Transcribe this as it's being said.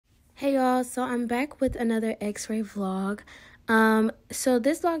Hey y'all, so I'm back with another x-ray vlog. So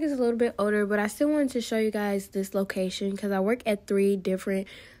this vlog is a little bit older, but I still wanted to show you guys this location because I work at 3 different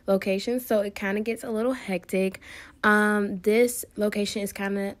locations, so it kind of gets a little hectic. This location is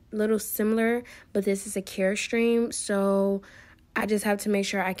kind of a little similar, but this is a Carestream, so I just have to make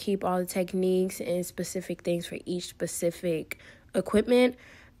sure I keep all the techniques and specific things for each specific equipment.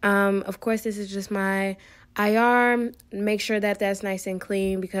 Of course, this is just my IR. Make sure that that's nice and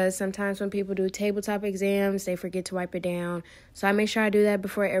clean because sometimes when people do tabletop exams, they forget to wipe it down. So I make sure I do that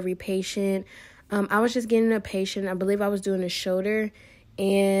before every patient. I was just getting a patient. I believe I was doing a shoulder.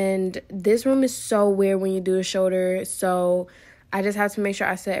 And this room is so weird when you do a shoulder. So I just have to make sure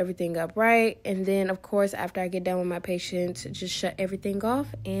I set everything up right. And then, of course, after I get done with my patients, just shut everything off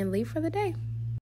and leave for the day.